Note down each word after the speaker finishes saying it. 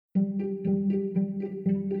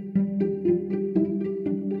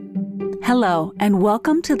Hello, and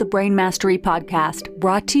welcome to the Brain Mastery Podcast,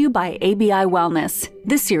 brought to you by ABI Wellness.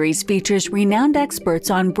 This series features renowned experts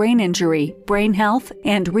on brain injury, brain health,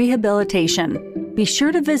 and rehabilitation. Be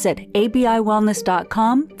sure to visit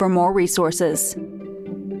abiwellness.com for more resources.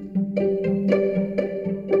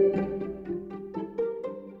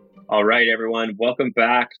 All right, everyone. Welcome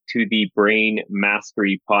back to the Brain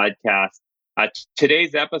Mastery Podcast.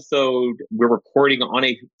 Today's episode, we're recording on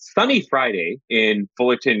a sunny Friday in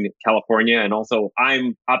Fullerton, California. And also,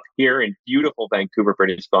 I'm up here in beautiful Vancouver,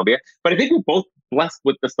 British Columbia. But I think we're both blessed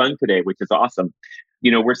with the sun today, which is awesome.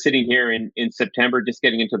 You know, we're sitting here in September, just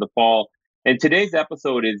getting into the fall. And today's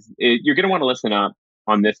episode you're going to want to listen up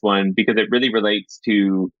on this one because it really relates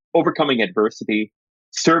to overcoming adversity,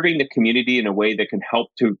 serving the community in a way that can help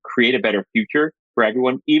to create a better future for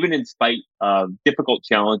everyone, even in spite of difficult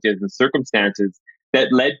challenges and circumstances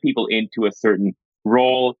that led people into a certain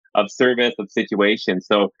role of service, of situation.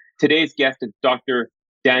 So today's guest is Dr.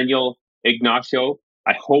 Daniel Ignicio.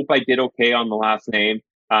 I hope I did okay on the last name.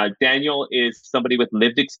 Daniel is somebody with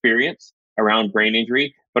lived experience around brain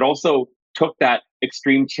injury, but also took that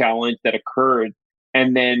extreme challenge that occurred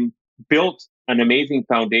and then built an amazing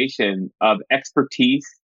foundation of expertise,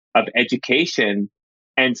 of education,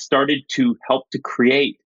 and started to help to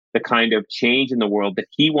create the kind of change in the world that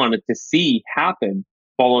he wanted to see happen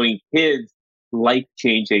following his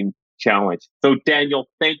life-changing challenge. So Daniel,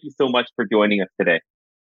 thank you so much for joining us today.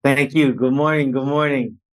 Thank you. Good morning. Good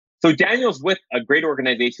morning. So Daniel's with a great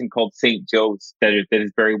organization called St. Joe's that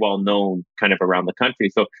is very well known kind of around the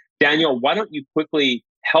country. So Daniel, why don't you quickly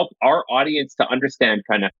help our audience to understand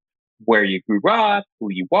kind of where you grew up,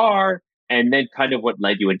 who you are, and then kind of what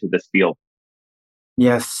led you into this field?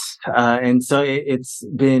 Yes. And so it's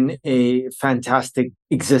been a fantastic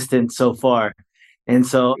existence so far. And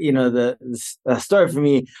so, you know, the story for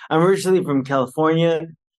me, I'm originally from California.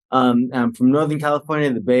 I'm from Northern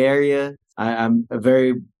California, the Bay Area. I'm a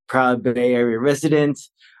very proud Bay Area resident.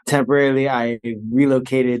 Temporarily, I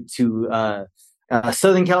relocated to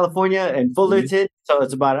Southern California and Fullerton. So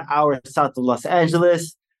it's about an hour south of Los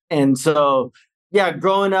Angeles. And so, yeah,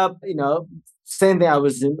 growing up, you know, same thing. I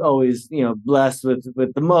was always, you know, blessed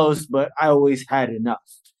with the most, but I always had enough.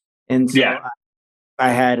 And so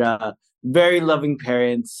I had very loving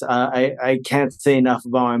parents. I can't say enough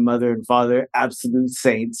about my mother and father, absolute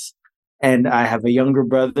saints. And I have a younger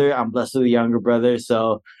brother. I'm blessed with a younger brother.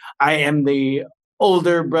 So I am the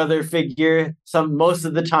older brother figure most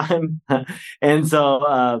of the time. And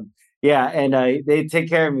so, they take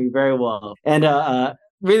care of me very well. And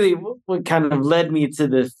really, what kind of led me to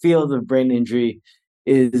the field of brain injury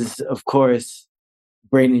is, of course,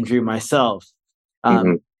 brain injury myself.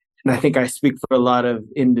 And I think I speak for a lot of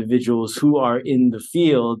individuals who are in the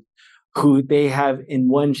field, who they have in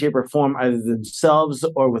one shape or form, either themselves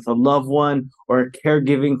or with a loved one or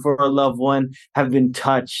caregiving for a loved one, have been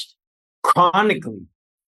touched chronically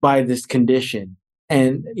by this condition.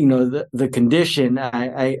 And, you know, the condition,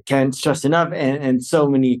 I can't stress enough, and so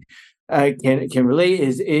many can relate,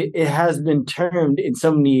 is it has been termed in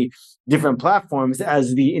so many different platforms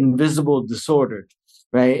as the invisible disorder,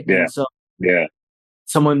 right? Yeah. And so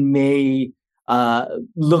someone may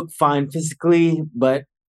look fine physically, but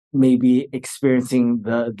maybe experiencing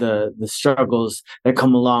the struggles that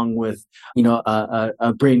come along with, you know,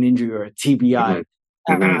 a brain injury or a TBI.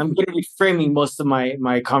 I'm going to be framing most of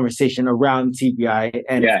my conversation around TBI,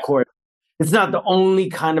 and of course, it's not the only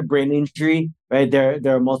kind of brain injury, right? There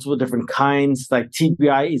are multiple different kinds. Like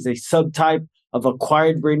TBI is a subtype of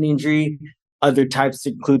acquired brain injury. Other types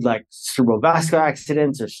include like cerebrovascular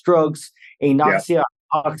accidents or strokes, anoxia,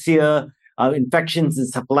 hypoxia, infections,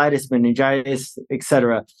 encephalitis, meningitis,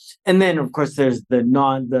 etc. And then, of course, there's the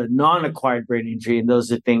non-acquired brain injury, and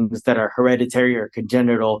those are things that are hereditary or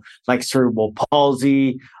congenital, like cerebral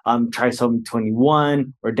palsy, trisomy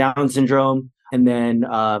 21, or Down syndrome, and then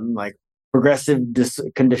like progressive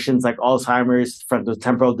conditions like Alzheimer's,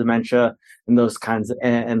 frontotemporal dementia, and those kinds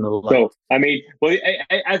and the like. So, I mean, well,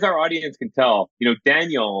 as our audience can tell, you know,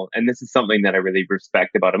 Daniel, and this is something that I really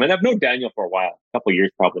respect about him, and I've known Daniel for a while, a couple of years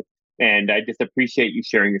probably, and I just appreciate you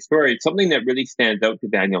sharing your story. It's something that really stands out to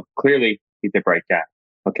Daniel. Clearly, he's a bright guy,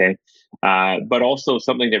 okay? But also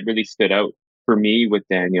something that really stood out for me with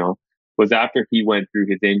Daniel was after he went through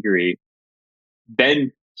his injury,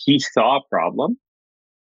 then he saw a problem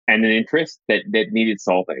and an interest that needed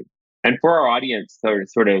solving. And for our audience,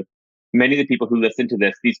 sort of many of the people who listen to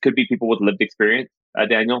this, these could be people with lived experience,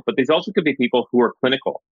 Daniel, but these also could be people who are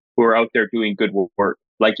clinical, who are out there doing good work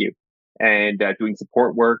like you and doing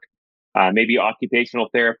support work, maybe occupational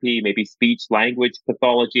therapy, maybe speech language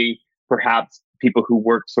pathology, perhaps people who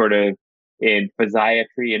work sort of in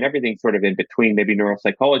physiatry and everything sort of in between, maybe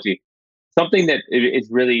neuropsychology. Something that is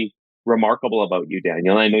really remarkable about you,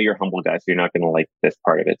 Daniel, and I know you're a humble guy, so you're not going to like this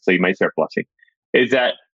part of it, so you might start blushing, is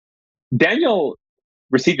that Daniel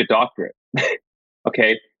received a doctorate.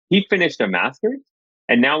 Okay. He finished a master's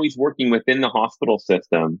and now he's working within the hospital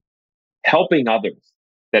system, helping others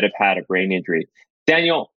that have had a brain injury.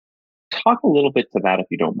 Daniel, talk a little bit to that if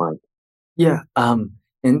you don't mind. Yeah.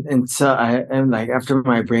 And so I am like after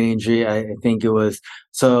my brain injury, I think it was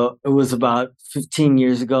about 15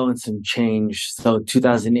 years ago and some change. So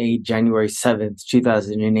 2008, January 7th,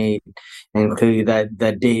 2008, and clearly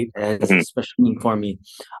that date has a special meaning for me.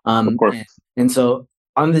 Of course. And so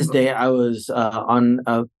on this day, I was on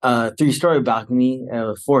a three-story balcony,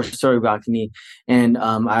 a four-story balcony, and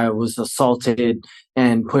I was assaulted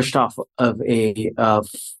and pushed off of a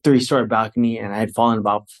three-story balcony, and I had fallen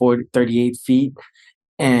about 38 feet.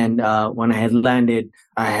 And when I had landed,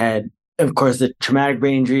 I had, of course, a traumatic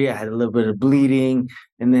brain injury. I had a little bit of bleeding,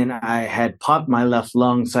 and then I had popped my left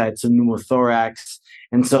lung, so I had some pneumothorax.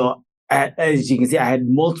 And so, as you can see, I had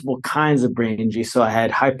multiple kinds of brain injury. So I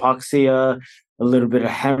had hypoxia, a little bit of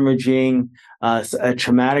hemorrhaging, a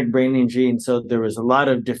traumatic brain injury. And so there was a lot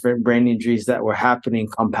of different brain injuries that were happening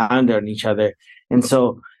compounded on each other. And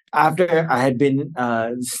so after I had been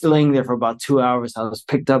laying there for about 2 hours, I was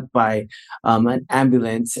picked up by an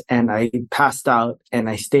ambulance and I passed out and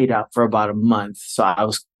I stayed out for about a month. So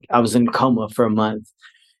I was in coma for a month.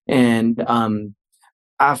 And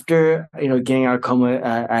after getting out of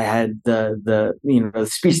coma, I had the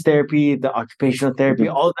speech therapy, the occupational therapy,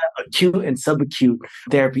 all that acute and subacute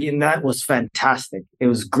therapy, and that was fantastic. It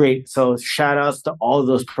was great. So shout outs to all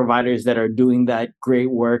those providers that are doing that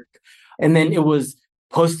great work. And then it was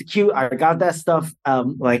post-acute. I got that stuff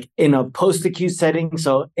like in a post-acute setting,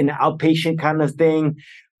 so in an outpatient kind of thing.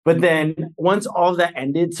 But then once all that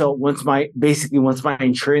ended, so once my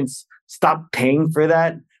insurance stopped paying for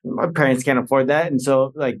that, my parents can't afford that. And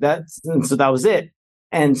so that was it.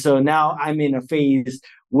 And so now I'm in a phase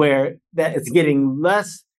where that it's getting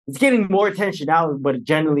more attention now, but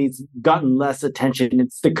generally it's gotten less attention.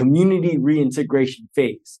 It's the community reintegration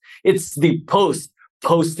phase. It's the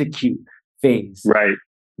post-acute phase.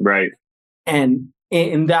 Right. And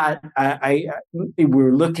in that, we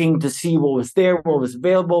were looking to see what was there, what was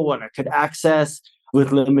available, what I could access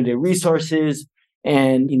with limited resources.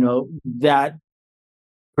 And, that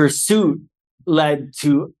pursuit led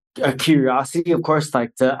to a curiosity, of course,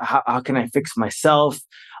 like to how can I fix myself?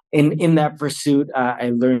 In that pursuit,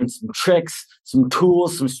 I learned some tricks, some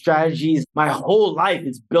tools, some strategies. My whole life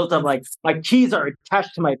is built up. Like my keys are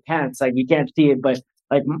attached to my pants. Like you can't see it, but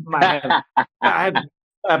like I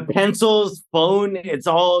have pencils, phone. It's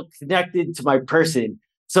all connected to my person.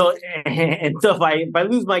 So if I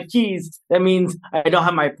lose my keys, that means I don't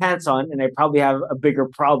have my pants on, and I probably have a bigger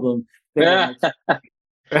problem than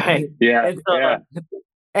right. Yeah.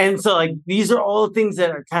 And so like these are all things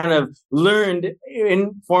that are kind of learned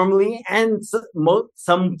informally and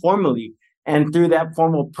some formally. And through that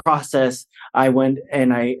formal process, I went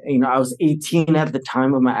and I was 18 at the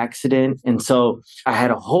time of my accident. And so I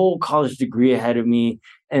had a whole college degree ahead of me.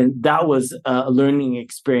 And that was a learning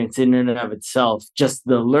experience in and of itself, just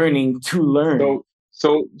the learning to learn.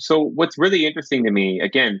 So what's really interesting to me,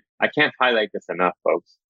 again, I can't highlight this enough,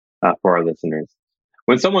 folks, for our listeners.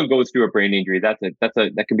 When someone goes through a brain injury, that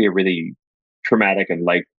can be a really traumatic and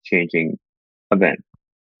life-changing event,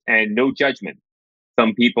 and no judgment.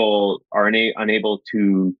 Some people are unable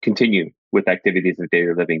to continue with activities of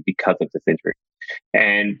daily living because of this injury.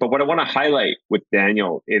 But what I want to highlight with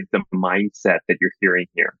Daniel is the mindset that you're hearing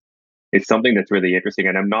here. It's something that's really interesting,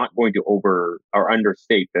 and I'm not going to over or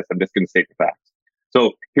understate this. I'm just going to state the facts.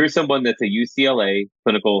 So here's someone that's a UCLA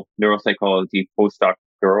clinical neuropsychology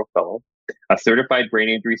postdoctoral fellow, a certified brain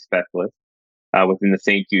injury specialist within the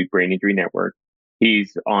St. Jude Brain Injury Network.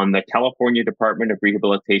 He's on the California Department of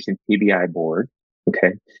Rehabilitation PBI board.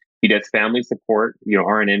 Okay. He does family support,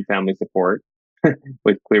 RNN family support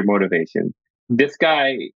with clear motivation. This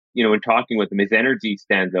guy, in talking with him, his energy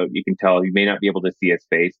stands out. You can tell. You may not be able to see his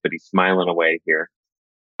face, but he's smiling away here.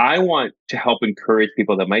 I want to help encourage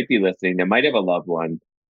people that might be listening, that might have a loved one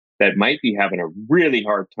that might be having a really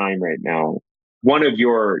hard time right now. One of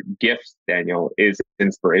your gifts, Daniel, is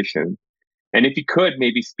inspiration. And if you could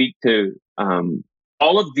maybe speak to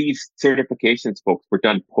all of these certifications, folks, were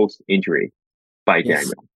done post-injury by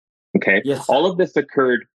Daniel. Okay. Yes. All of this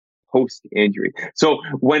occurred post-injury. So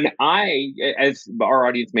when as our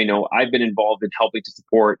audience may know, I've been involved in helping to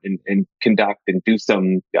support and conduct and do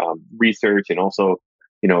some research and also,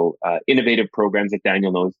 innovative programs that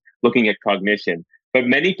Daniel knows looking at cognition. But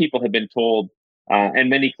many people have been told And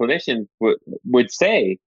many clinicians would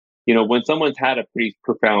say, when someone's had a pretty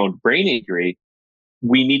profound brain injury,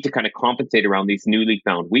 we need to kind of compensate around these newly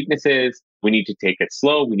found weaknesses. We need to take it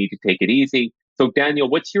slow. We need to take it easy. So, Daniel,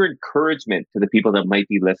 what's your encouragement to the people that might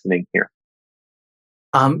be listening here?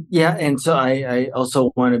 Yeah, and so I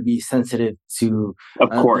also want to be sensitive to, of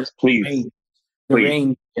course, please. The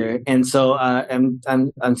range here, and so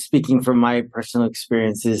I'm speaking from my personal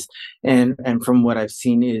experiences and from what I've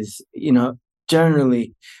seen is,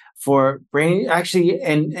 generally for brain, actually,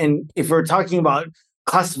 and if we're talking about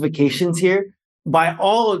classifications here, by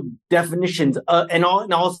all definitions, and all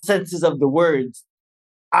in all senses of the words,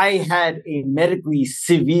 I had a medically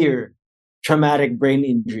severe traumatic brain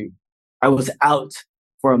injury. I was out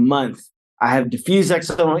for a month. I have diffuse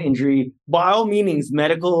axonal injury, by all meanings,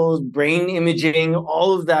 medical, brain imaging,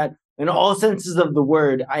 all of that, in all senses of the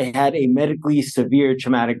word, I had a medically severe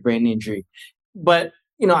traumatic brain injury. But,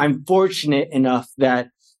 I'm fortunate enough that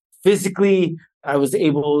physically I was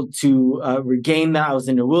able to regain that. I was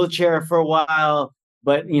in a wheelchair for a while,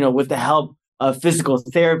 but, with the help of physical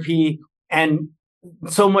therapy, and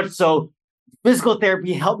so much so, physical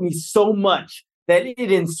therapy helped me so much that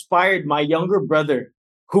it inspired my younger brother,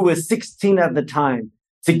 who was 16 at the time,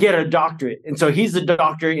 to get a doctorate. And so he's a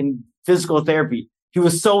doctor in physical therapy. He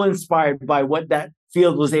was so inspired by what that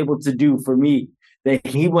field was able to do for me that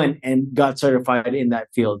he went and got certified in that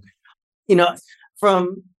field.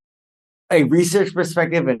 From a research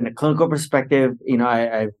perspective and a clinical perspective,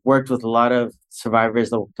 I've worked with a lot of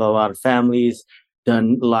survivors, with a lot of families,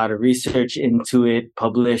 done a lot of research into it,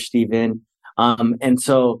 published even. And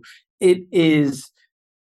so it is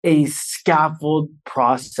a scaffold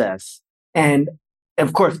process. And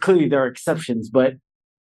of course, clearly there are exceptions, but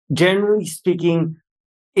generally speaking,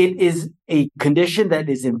 it is a condition that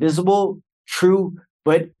is invisible, true,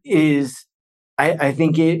 but I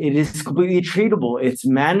think it is completely treatable. It's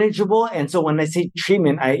manageable. And so when I say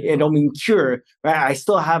treatment, I don't mean cure, right? I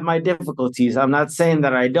still have my difficulties. I'm not saying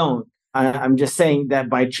that I don't. I'm just saying that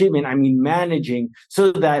by treatment, I mean managing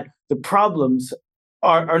so that the problems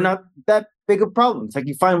are not that big of problems. Like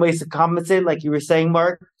you find ways to compensate, like you were saying,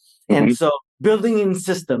 Mark. Mm-hmm. And so building in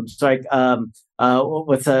systems, like Dr.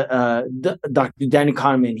 Daniel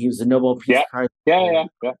Kahneman, he was a Nobel Peace Prize. Yeah.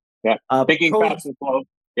 Thinking fast and slow.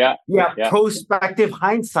 Yeah. Prospective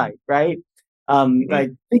hindsight, right?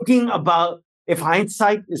 Like thinking about if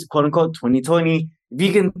hindsight is quote unquote 2020, if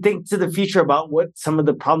you can think to the future about what some of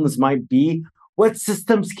the problems might be, what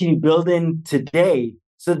systems can you build in today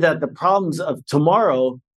so that the problems of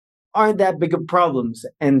tomorrow aren't that big of problems?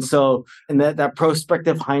 And so, that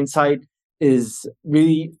prospective hindsight is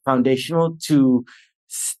really foundational to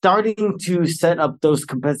starting to set up those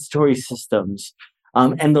compensatory systems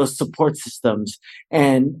and those support systems.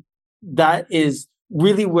 And that is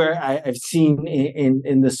really where I've seen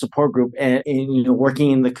in the support group and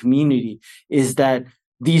working in the community is that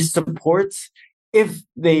these supports, if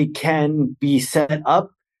they can be set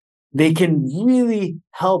up, they can really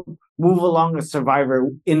help move along a survivor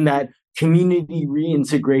in that community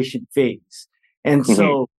reintegration phase. And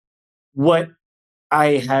so what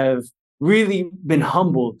I have really been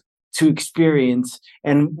humbled to experience,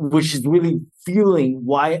 and which is really fueling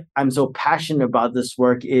why I'm so passionate about this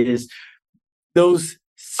work, is those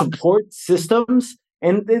support systems.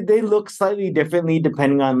 And they look slightly differently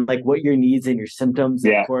depending on like what your needs and your symptoms.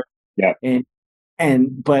 Yeah. Of course. Yeah.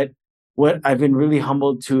 But what I've been really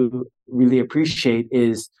humbled to really appreciate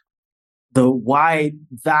is the wide,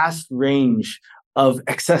 vast range of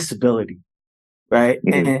accessibility, right?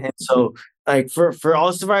 And so, like for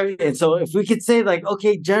all survivors, and so if we could say, like,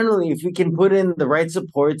 okay, generally, if we can put in the right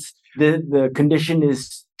supports, the condition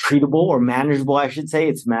is treatable or manageable. I should say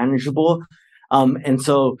it's manageable. And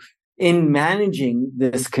so, in managing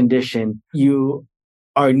this condition, you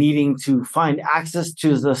are needing to find access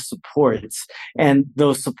to the supports, and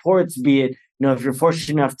those supports, be it, if you're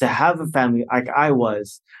fortunate enough to have a family like I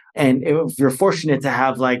was, and if you're fortunate to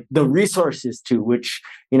have like the resources to, which,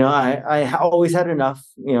 I always had enough,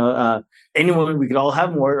 anyone, we could all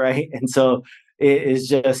have more, right? And so it is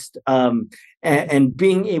just, and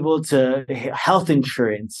being able to health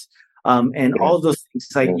insurance, and all those things,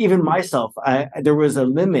 like even myself, there was a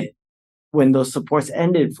limit when those supports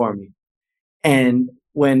ended for me. And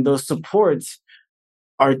when those supports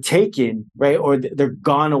are taken, right, or they're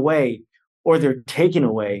gone away, or they're taken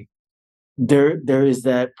away, there is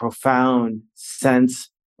that profound sense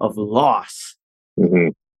of loss.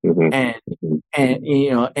 And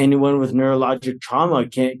anyone with neurologic trauma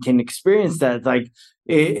can experience that. Like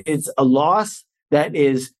it's a loss that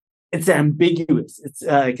is it's ambiguous. It's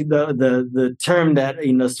the term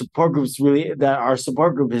that support groups really that our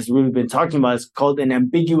support group has really been talking about is called an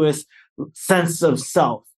ambiguous sense of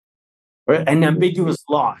self, or an ambiguous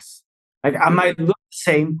loss. Like I might look the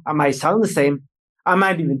same, I might sound the same, I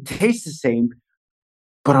might even taste the same,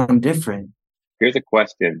 but I'm different. Here's a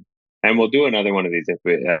question, and we'll do another one of these.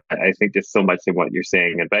 If I think there's so much in what you're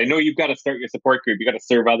saying, but I know you've got to start your support group. You got to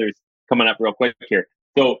serve others coming up real quick here.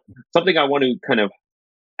 So something I want to kind of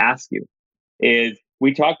ask you is,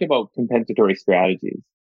 we talked about compensatory strategies,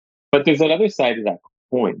 but there's another side of that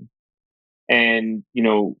coin, and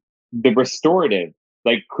the restorative.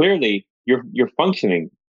 Like clearly, you're functioning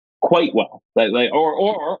quite well,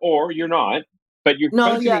 or you're not, but you're No,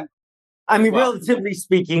 functioning. yeah. I mean, well. relatively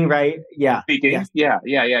speaking, right? Yeah. Speaking, Yes.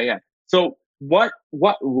 yeah. So what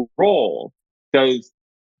role does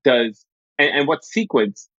and what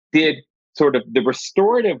sequence did sort of the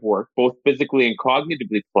restorative work, both physically and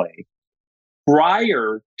cognitively, play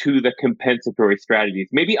prior to the compensatory strategies?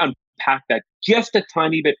 Maybe unpack that just a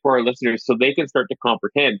tiny bit for our listeners so they can start to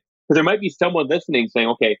comprehend. Because there might be someone listening saying,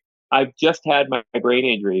 okay, I've just had my brain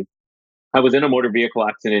injury. I was in a motor vehicle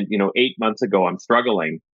accident, 8 months ago. I'm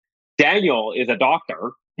struggling. Daniel is a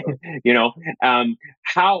doctor.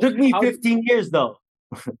 How Took me 15 years though.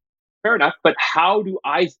 Fair enough, but how do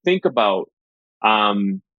I think about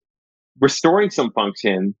restoring some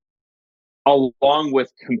function along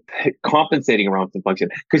with compensating around some function?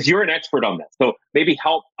 Because you're an expert on this, so maybe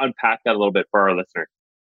help unpack that a little bit for our listeners.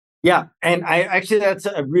 Yeah, and that's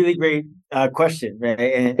a really great question,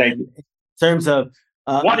 right? Thank you. In terms of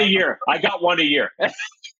one a year, I got one a year.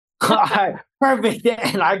 Perfect,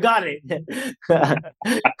 and I got it.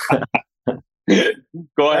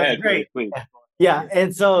 Go ahead, great. please. Yeah,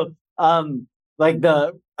 and so and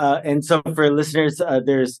so for listeners,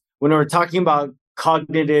 there's when we're talking about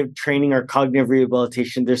cognitive training or cognitive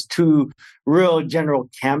rehabilitation, there's two real general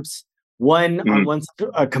camps. One on one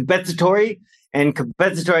side, compensatory, and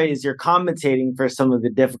compensatory is you're compensating for some of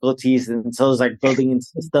the difficulties, and so it's like building in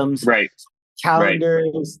systems, right,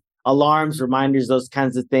 calendars, alarms, reminders, those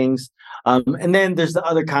kinds of things. And then there's the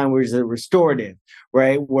other kind, where is the restorative,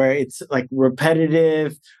 right? Where it's like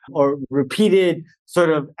repetitive or repeated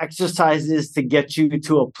sort of exercises to get you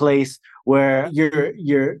to a place where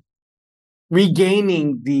you're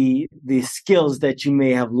regaining the skills that you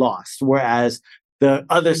may have lost. Whereas the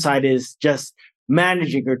other side is just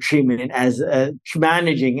managing or treatment as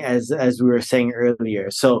we were saying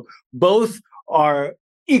earlier. So both are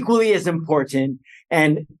equally as important.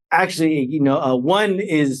 And actually, one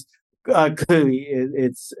is clearly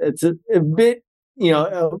it's a bit,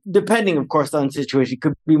 depending, of course, on the situation,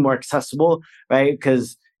 could be more accessible, right?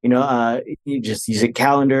 Because you just use a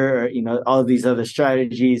calendar, or all of these other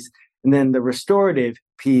strategies. And then the restorative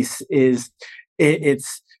piece is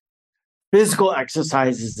it's physical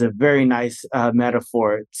exercise is a very nice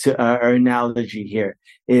metaphor to or analogy here.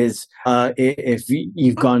 Is if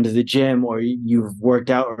you've gone to the gym or you've worked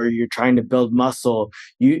out or you're trying to build muscle,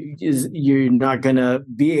 you're not gonna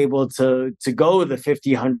be able to go the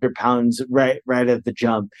 50, 100 pounds right at the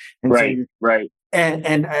jump. And right.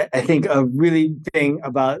 And I think a really thing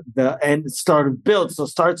about start build. So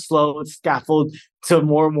start slow, scaffold to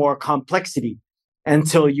more and more complexity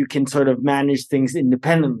until you can sort of manage things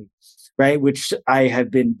independently, right? Which I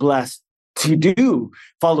have been blessed to do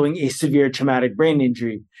following a severe traumatic brain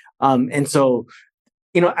injury. And so,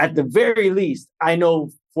 at the very least, I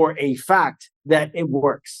know for a fact that it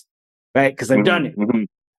works, right? Because I've done it.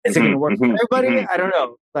 Is it going to work for everybody? I don't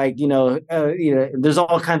know. Like, there's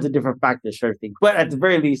all kinds of different factors for everything. But at the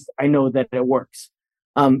very least, I know that it works.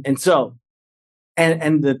 And so,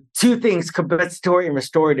 and the two things, compensatory and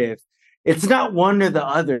restorative, it's not one or the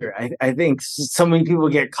other. I think so many people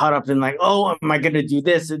get caught up in like, oh, am I going to do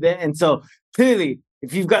this or that? And so clearly,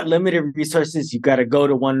 if you've got limited resources, you've got to go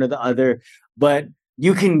to one or the other. But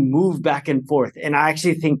you can move back and forth. And I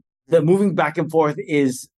actually think that moving back and forth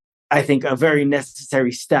is, I think, a very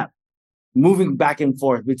necessary step. Moving back and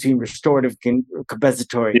forth between restorative and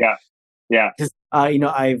compensatory. Yeah. Because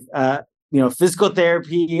I've physical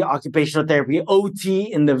therapy, occupational therapy,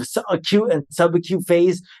 OT in the acute and subacute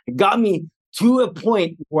phase, it got me to a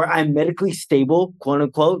point where I'm medically stable, quote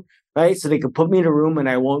unquote, right? So they could put me in a room and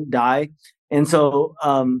I won't die. And so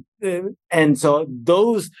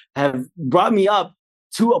those have brought me up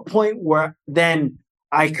to a point where then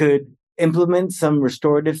I could implement some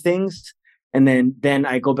restorative things, and then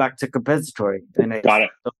I go back to compensatory. And Got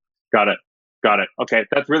it. Okay,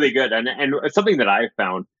 that's really good. And something that I've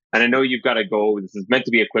found, and I know you've got to go, this is meant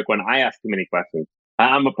to be a quick one. I ask too many questions.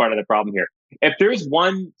 I'm a part of the problem here. If there's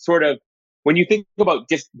one sort of, when you think about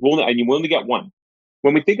just and you only get one,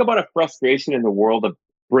 when we think about a frustration in the world of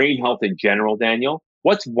brain health in general, Daniel,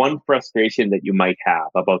 what's one frustration that you might have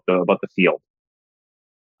about the field?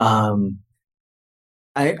 Um,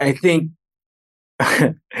 I think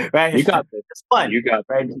right. You got this. It's fun. You got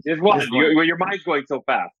right. this. It's fun. Your mind's going so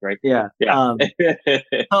fast, right? Yeah. Yeah.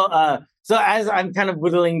 So as I'm kind of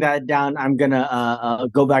whittling that down, I'm gonna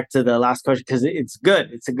go back to the last question because it's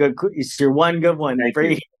good. It's a good. It's your one good one.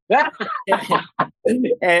 Thank you.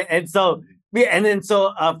 and so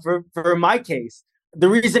for my case, the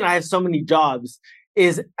reason I have so many jobs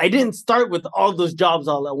is I didn't start with all those jobs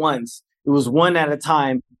all at once. It was one at a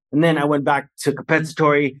time. And then I went back to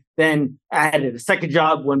compensatory. Then I added a second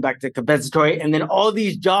job, went back to compensatory. And then all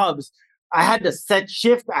these jobs, I had to set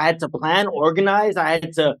shift. I had to plan, organize. I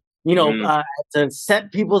had to, I had to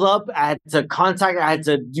set people up. I had to contact. I had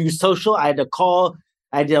to do social. I had to call.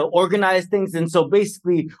 I had to organize things. And so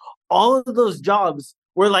basically, all of those jobs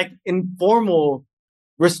were like informal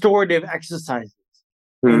restorative exercises.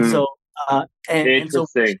 And so,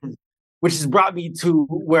 which has brought me to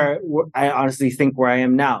where I honestly think where I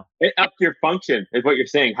am now. It upped your function, is what you're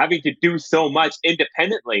saying. Having to do so much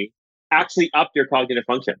independently actually upped your cognitive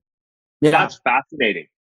function. Yeah. That's fascinating.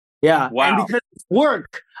 Yeah. Wow. And because it's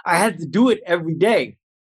work, I had to do it every day.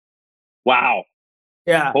 Wow.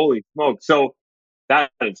 Yeah. Holy smoke. So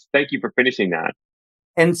thank you for finishing that.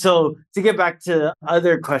 And so to get back to the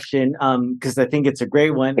other question, because I think it's a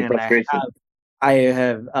great one, and I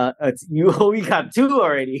have we got two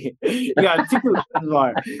already. You got two so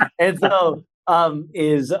far. And so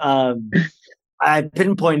I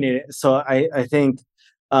pinpointed it. So I think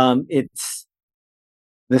it's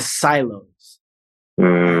the silos.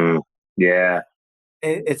 Yeah.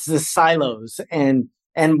 It's the silos. And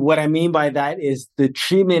what I mean by that is the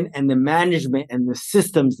treatment and the management and the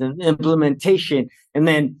systems and implementation. And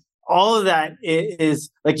then all of that is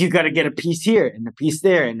like, you got to get a piece here and a piece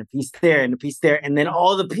there and a piece there and a piece there. And then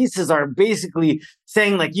all the pieces are basically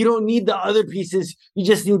saying like, you don't need the other pieces. You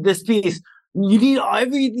just need this piece. You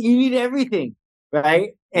need everything.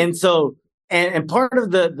 Right. And so, and part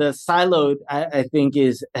of the siloed, I think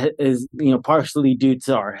is, partially due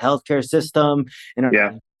to our healthcare system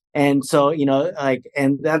and And so,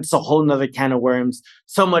 and that's a whole nother can of worms,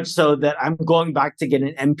 so much so that I'm going back to get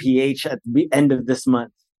an MPH at the end of this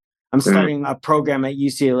month. I'm starting a program at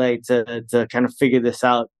UCLA to kind of figure this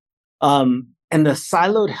out. And the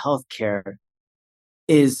siloed healthcare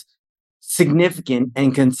is significant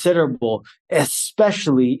and considerable,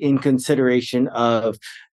 especially in consideration of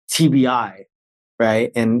TBI,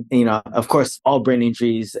 right? And, of course, all brain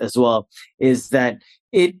injuries as well, is that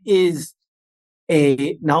it is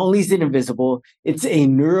not only is it invisible, it's a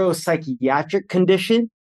neuropsychiatric condition.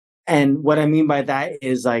 And what I mean by that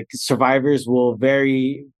is like survivors will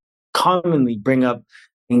very commonly bring up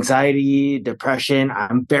anxiety, depression.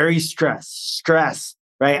 I'm very stressed,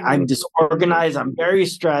 right? I'm disorganized. I'm very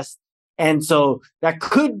stressed. And so that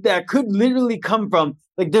could literally come from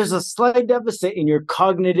like, there's a slight deficit in your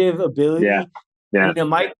cognitive ability. Yeah. And it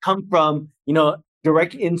might come from,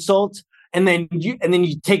 direct insult. And then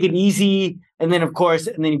you take it easy. And then, of course,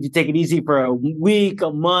 if you take it easy for a week,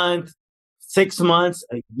 a month, 6 months,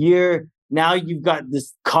 a year, now you've got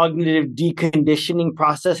this cognitive deconditioning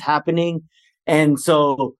process happening. And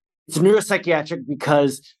so it's neuropsychiatric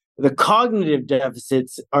because the cognitive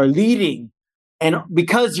deficits are leading. And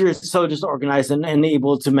because you're so disorganized and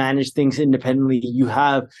able to manage things independently, you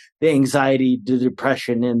have the anxiety, the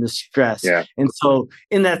depression, and the stress. Yeah. And so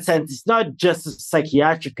in that sense, it's not just a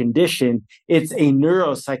psychiatric condition, it's a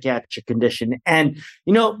neuropsychiatric condition. And,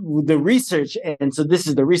 the research, and so this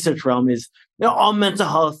is the research realm, is all mental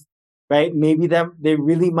health, right? Maybe that they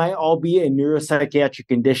really might all be a neuropsychiatric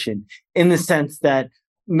condition in the sense that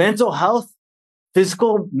mental health,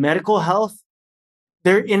 physical, medical health,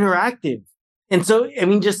 they're interactive. And so,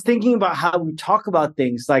 just thinking about how we talk about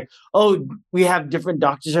things like, oh, we have different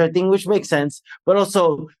doctors or thing, which makes sense. But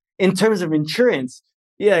also in terms of insurance,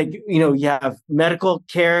 you have medical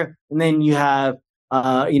care and then you have,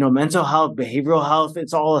 mental health, behavioral health.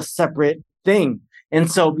 It's all a separate thing. And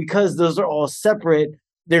so because those are all separate,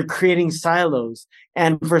 they're creating silos.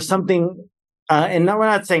 And for something, and we're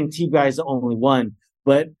not saying TBI is the only one,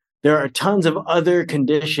 but there are tons of other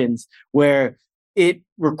conditions where it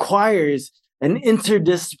requires an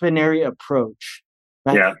interdisciplinary approach.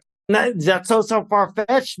 Right? Yeah. That's so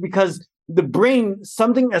far-fetched because the brain,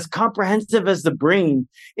 something as comprehensive as the brain,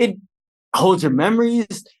 it holds your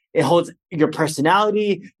memories, it holds your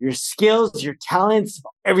personality, your skills, your talents,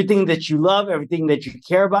 everything that you love, everything that you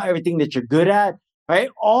care about, everything that you're good at,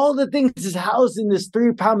 right? All the things is housed in this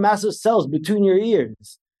 3-pound mass of cells between your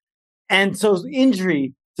ears. And so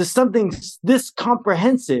injury to something this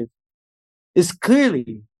comprehensive is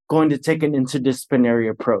clearly going to take an interdisciplinary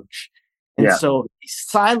approach. And so a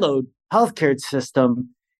siloed healthcare system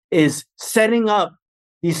is setting up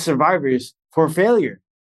these survivors for failure.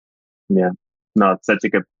 Yeah, no, it's such a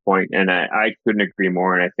good point. And I couldn't agree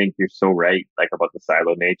more. And I think you're so right, like about the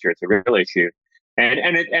siloed nature. It's a real issue.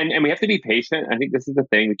 And we have to be patient. I think this is the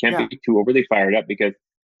thing. We can't be too overly fired up because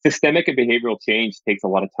systemic and behavioral change takes a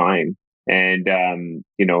lot of time. And,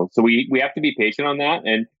 so we have to be patient on that.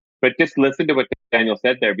 But just listen to what Daniel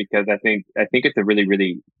said there, because I think it's a really,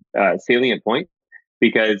 really salient point,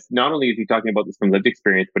 because not only is he talking about this from lived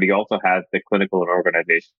experience, but he also has the clinical and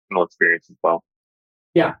organizational experience as well.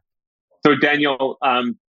 Yeah. So Daniel,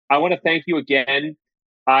 I want to thank you again.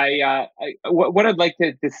 What I'd like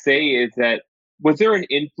to say is that, was there an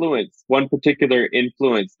influence, one particular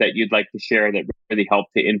influence that you'd like to share that really helped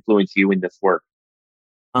to influence you in this work?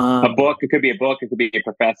 A book, it could be a book, it could be a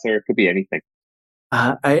professor, it could be anything.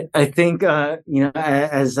 I think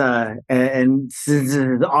as and since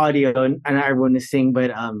the audio and everyone is seeing,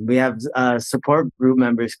 but we have support group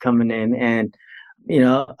members coming in, and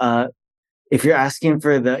if you're asking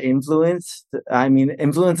for the influence, I mean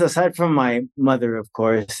influence aside from my mother, of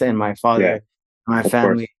course, and my father, my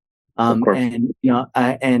family,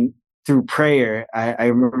 and through prayer, I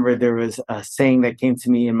remember there was a saying that came to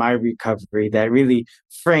me in my recovery that really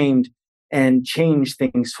framed and change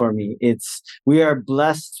things for me. It's, we are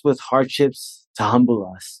blessed with hardships to humble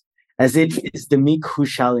us, as it is the meek who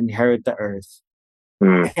shall inherit the earth.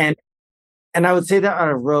 And I would say that on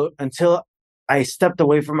a road until I stepped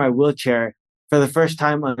away from my wheelchair for the first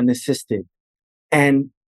time unassisted.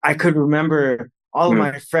 And I could remember all of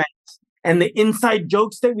my friends and the inside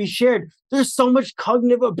jokes that we shared. There's so much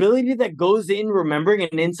cognitive ability that goes in remembering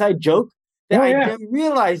an inside joke that I didn't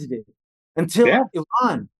realize it until it was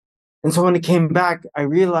on. And so when it came back, I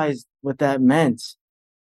realized what that meant.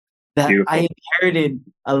 That Beautiful. I inherited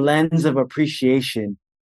a lens of appreciation.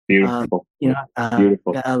 Beautiful.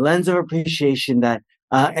 Beautiful. A lens of appreciation that,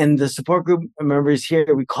 and the support group members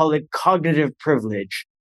here, we call it cognitive privilege.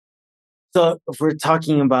 So if we're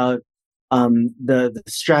talking about the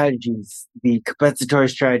strategies, the compensatory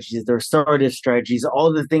strategies, the restorative strategies,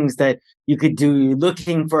 all the things that you could do, you're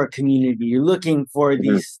looking for a community, you're looking for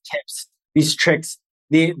these tips, these tricks,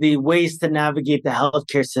 the ways to navigate the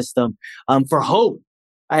healthcare system, for hope.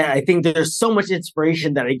 I think there's so much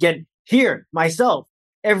inspiration that I get here myself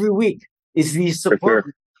every week is these support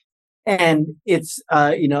groups. And it's,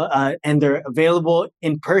 and they're available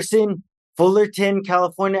in person, Fullerton,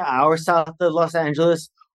 California, hour south of Los Angeles.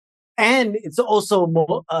 And it's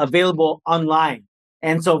also available online.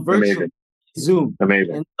 And so virtually, Zoom.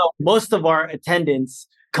 Amazing. And so most of our attendance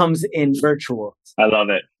comes in virtual. I love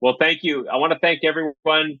it. Well, thank you. I want to thank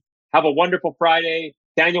everyone. Have a wonderful Friday.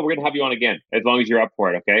 Daniel, we're going to have you on again, as long as you're up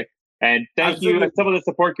for it, okay? And thank you. Some of the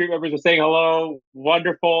support group members are saying hello.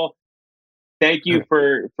 Wonderful. Thank you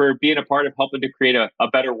for being a part of helping to create a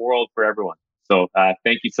better world for everyone. So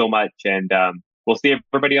thank you so much. And we'll see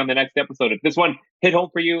everybody on the next episode. If this one hit home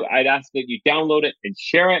for you, I'd ask that you download it and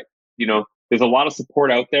share it. There's a lot of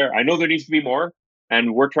support out there. I know there needs to be more,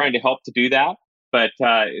 and we're trying to help to do that. But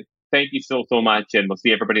thank you so much. And we'll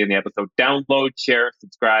see everybody in the episode. Download, share,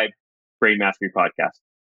 subscribe. Brain Mastery Podcast.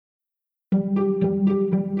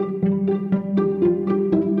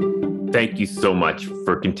 Thank you so much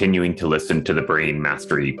for continuing to listen to the Brain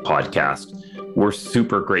Mastery Podcast. We're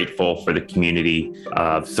super grateful for the community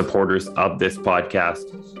of supporters of this podcast.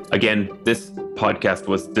 Again, this podcast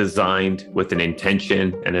was designed with an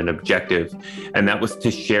intention and an objective, and that was to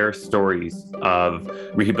share stories of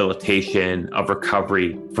rehabilitation, of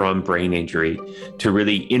recovery from brain injury, to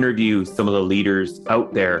really interview some of the leaders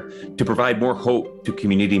out there to provide more hope to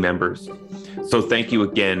community members. So thank you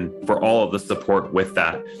again for all of the support with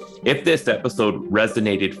that. If this episode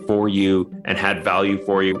resonated for you and had value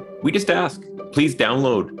for you, we just ask, please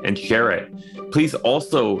download and share it. Please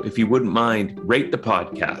also, if you wouldn't mind, rate the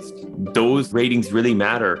podcast. Those ratings really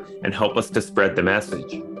matter and help us to spread the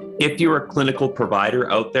message. If you're a clinical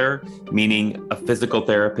provider out there, meaning a physical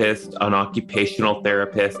therapist, an occupational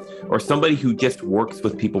therapist, or somebody who just works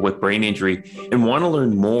with people with brain injury and want to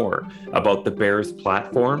learn more about the BEARS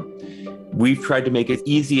platform, we've tried to make it as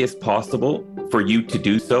easy as possible for you to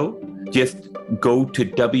do so. Just go to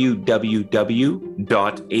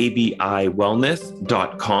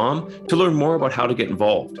www.abiwellness.com to learn more about how to get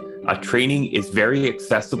involved. Training is very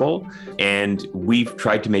accessible, and we've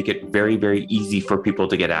tried to make it very, very easy for people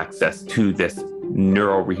to get access to this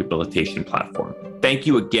neurorehabilitation platform. Thank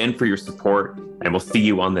you again for your support, and we'll see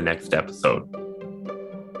you on the next episode.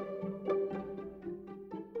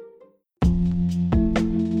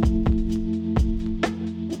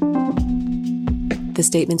 The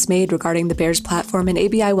statements made regarding the Bears platform and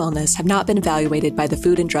ABI Wellness have not been evaluated by the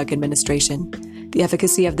Food and Drug Administration. The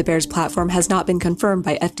efficacy of the Bears platform has not been confirmed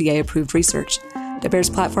by FDA-approved research. The Bears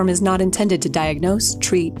platform is not intended to diagnose,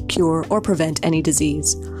 treat, cure, or prevent any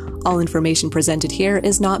disease. All information presented here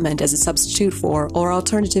is not meant as a substitute for or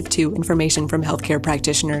alternative to information from healthcare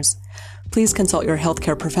practitioners. Please consult your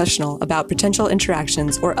healthcare professional about potential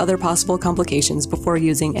interactions or other possible complications before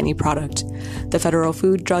using any product. The Federal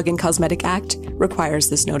Food, Drug, and Cosmetic Act requires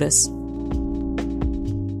this notice.